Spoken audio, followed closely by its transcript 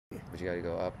you gotta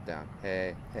go up, down.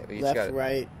 Hey, hey. You Left, gotta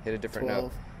right. hit a different 12.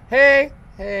 note. Hey,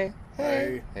 hey,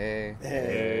 Hey. hey,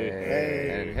 hey, Hey.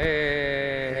 and hey.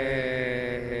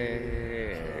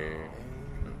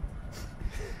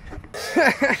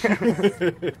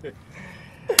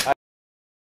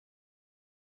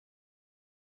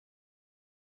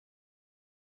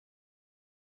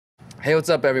 Hey, what's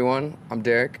up, everyone? I'm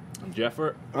Derek. I'm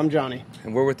Jeffer. I'm Johnny.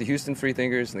 And we're with the Houston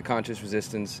Freethinkers and the Conscious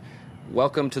Resistance.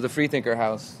 Welcome to the Freethinker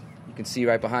House. You can see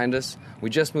right behind us. We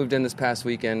just moved in this past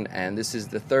weekend, and this is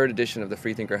the third edition of the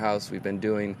Freethinker House. We've been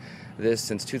doing this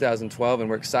since 2012, and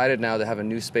we're excited now to have a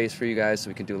new space for you guys so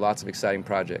we can do lots of exciting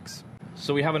projects.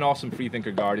 So we have an awesome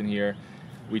Freethinker garden here.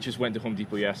 We just went to Home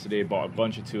Depot yesterday, bought a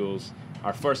bunch of tools.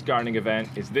 Our first gardening event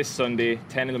is this Sunday,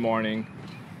 10 in the morning.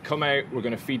 Come out, we're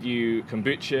going to feed you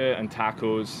kombucha and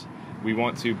tacos. We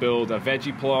want to build a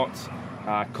veggie plot,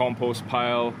 a compost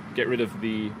pile, get rid of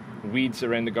the weeds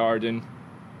around the garden.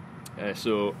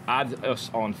 So add us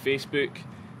on Facebook,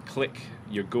 click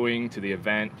you're going to the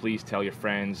event, please tell your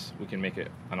friends, we can make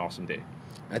it an awesome day.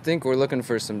 I think we're looking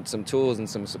for some tools and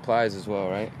some supplies as well,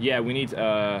 right? Yeah, we need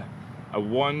a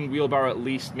one wheelbarrow at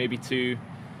least, maybe two,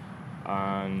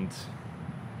 and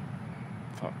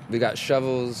we got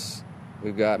shovels,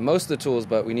 we've got most of the tools,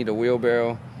 but we need a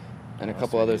wheelbarrow and a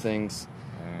couple other things.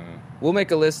 We'll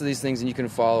make a list of these things and you can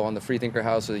follow on the Freethinker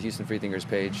House or the Houston Freethinkers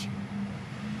page.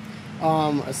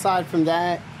 Aside from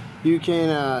that, you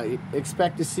can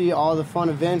expect to see all the fun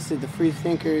events that the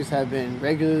Freethinkers have been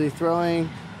regularly throwing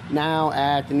now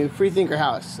at the new Freethinker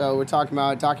House. So we're talking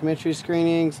about documentary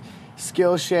screenings,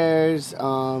 skill shares.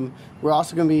 We're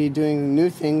also going to be doing new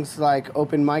things like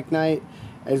open mic night,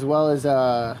 as well as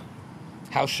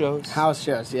house shows. House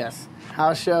shows, yes.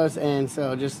 House shows, and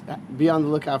so just be on the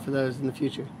lookout for those in the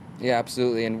future. Yeah,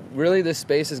 absolutely. And really this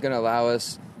space is going to allow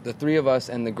us, the three of us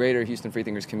and the greater Houston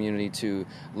Freethinkers community, to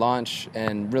launch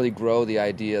and really grow the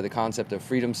idea, the concept of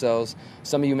freedom cells.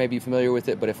 Some of you may be familiar with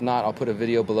it, but if not, I'll put a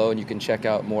video below and you can check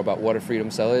out more about what a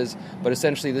freedom cell is. But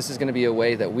essentially this is going to be a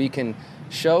way that we can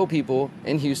show people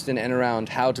in Houston and around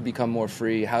how to become more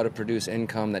free, how to produce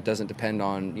income that doesn't depend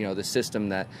on, the system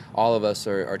that all of us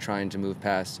are trying to move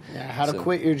past. Yeah, how to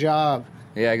quit your job.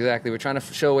 Yeah, exactly. We're trying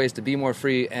to show ways to be more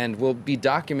free, and we'll be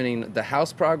documenting the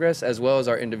house progress as well as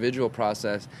our individual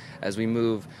process as we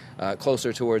move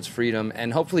closer towards freedom,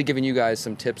 and hopefully giving you guys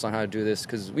some tips on how to do this,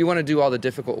 because we want to do all the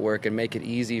difficult work and make it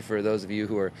easy for those of you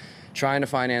who are trying to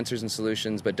find answers and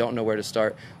solutions but don't know where to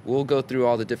start. We'll go through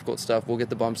all the difficult stuff, we'll get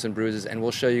the bumps and bruises, and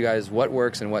we'll show you guys what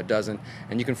works and what doesn't,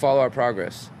 and you can follow our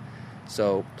progress.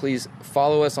 So please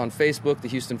follow us on Facebook, the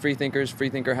Houston Freethinkers,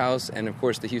 Freethinker House, and of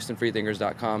course the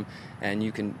HoustonFreethinkers.com, and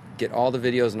you can get all the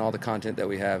videos and all the content that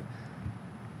we have.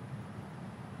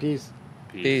 Peace.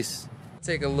 Peace.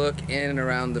 Take a look in and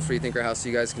around the Freethinker House so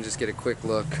you guys can just get a quick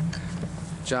look.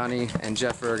 Johnny and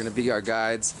Jeff are going to be our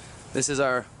guides. This is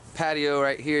our patio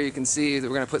right here. You can see that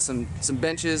we're going to put some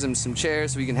benches and some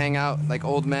chairs so we can hang out like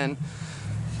old men.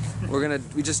 We're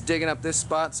just digging up this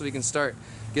spot so we can start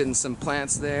getting some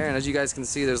plants there, and as you guys can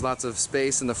see, there's lots of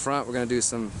space in the front. We're gonna do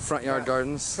some front yard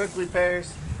gardens. Prickly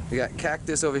pears. We got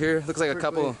cactus over here. Looks like a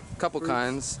couple fruits.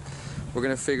 Kinds. We're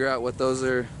gonna figure out what those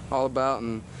are all about,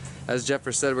 and as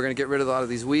Jeffer said, we're gonna get rid of a lot of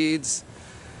these weeds.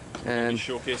 And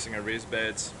showcasing our raised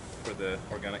beds for the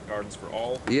organic gardens for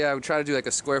all. Yeah, we try to do like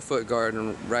a square foot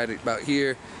garden right about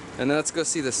here, and then let's go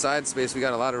see the side space. We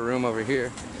got a lot of room over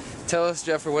here. Tell us,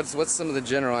 Jeffer, what's some of the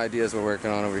general ideas we're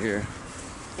working on over here?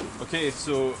 Okay,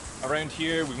 so around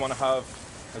here we want to have,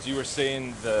 as you were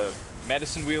saying, the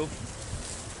medicine wheel,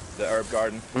 the herb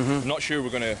garden. I'm not sure we're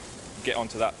going to get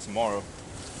onto that tomorrow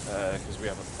because we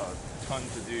have a ton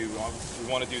to do.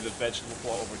 We want to do the vegetable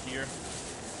plot over here.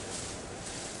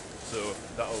 So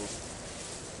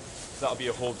that'll be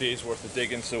a whole day's worth of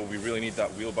digging, so we really need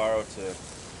that wheelbarrow to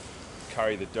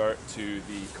carry the dirt to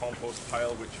the compost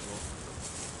pile, which will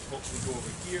hopefully go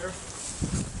over here.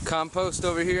 Compost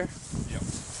over here? Yep.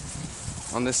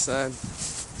 On this side.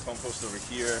 Compost over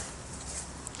here.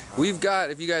 We've got,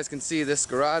 if you guys can see, this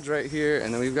garage right here,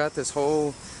 and then we've got this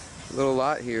whole little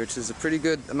lot here, which is a pretty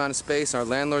good amount of space. Our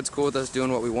landlord's cool with us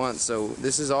doing what we want, so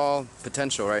this is all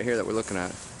potential right here that we're looking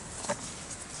at.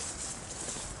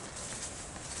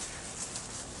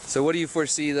 So what do you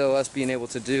foresee, though, us being able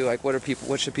to do? Like,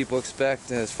 what should people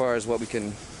expect as far as what we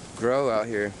can grow out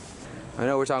here? I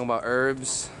know we're talking about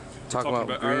herbs. We're talking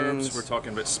about herbs, we're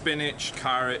talking about spinach,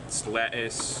 carrots,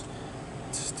 lettuce,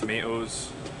 tomatoes,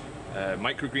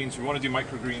 microgreens. We want to do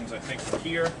microgreens, I think,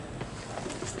 here.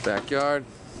 Backyard.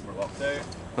 We're locked out.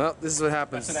 Well, this is what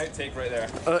happens. That's an outtake right there.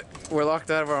 We're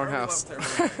locked out of our own house.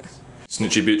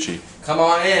 Snitchy bitchy. Come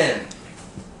on in.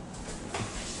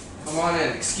 Come on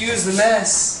in. Excuse the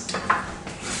mess.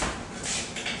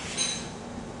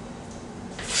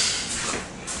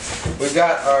 We've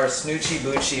got our Snoochie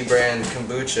Boochie brand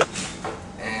kombucha.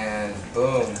 And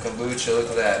boom, kombucha, look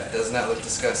at that. Doesn't that look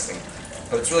disgusting?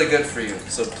 But it's really good for you,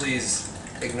 so please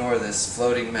ignore this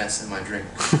floating mess in my drink.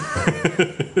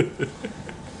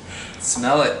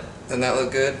 Smell it. Doesn't that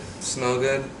look good? Smell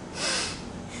good?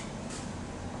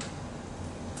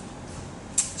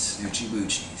 Snoochie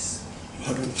Boochies.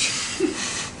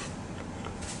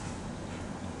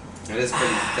 That is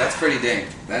pretty, that's pretty dang.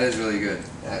 That is really good.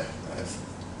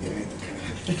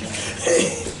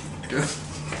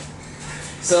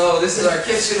 So this is our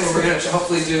kitchen where we're going to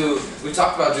hopefully do, we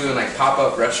talked about doing like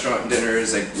pop-up restaurant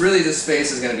dinners. Like really this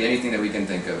space is going to be anything that we can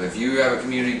think of. If you have a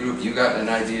community group, you got an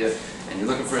idea, and you're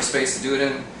looking for a space to do it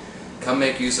in, come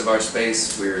make use of our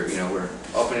space. We're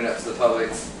opening up to the public.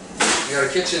 We got a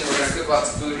kitchen, we're going to cook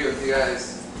lots of food here with you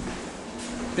guys.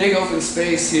 Big open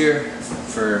space here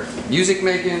for music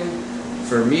making,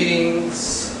 for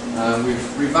meetings.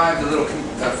 We've revived a little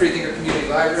Freethinker Community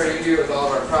Library here with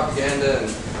all of our propaganda and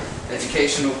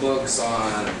educational books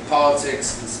on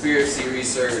politics, conspiracy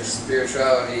research,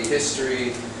 spirituality,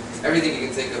 history, everything you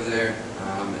can think of there.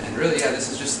 And really, yeah,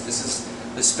 this is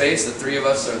the space. The three of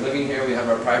us are living here. We have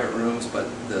our private rooms, but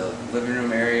the living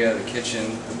room area, the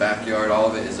kitchen, the backyard, all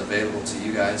of it is available to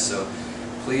you guys. So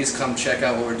please come check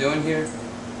out what we're doing here.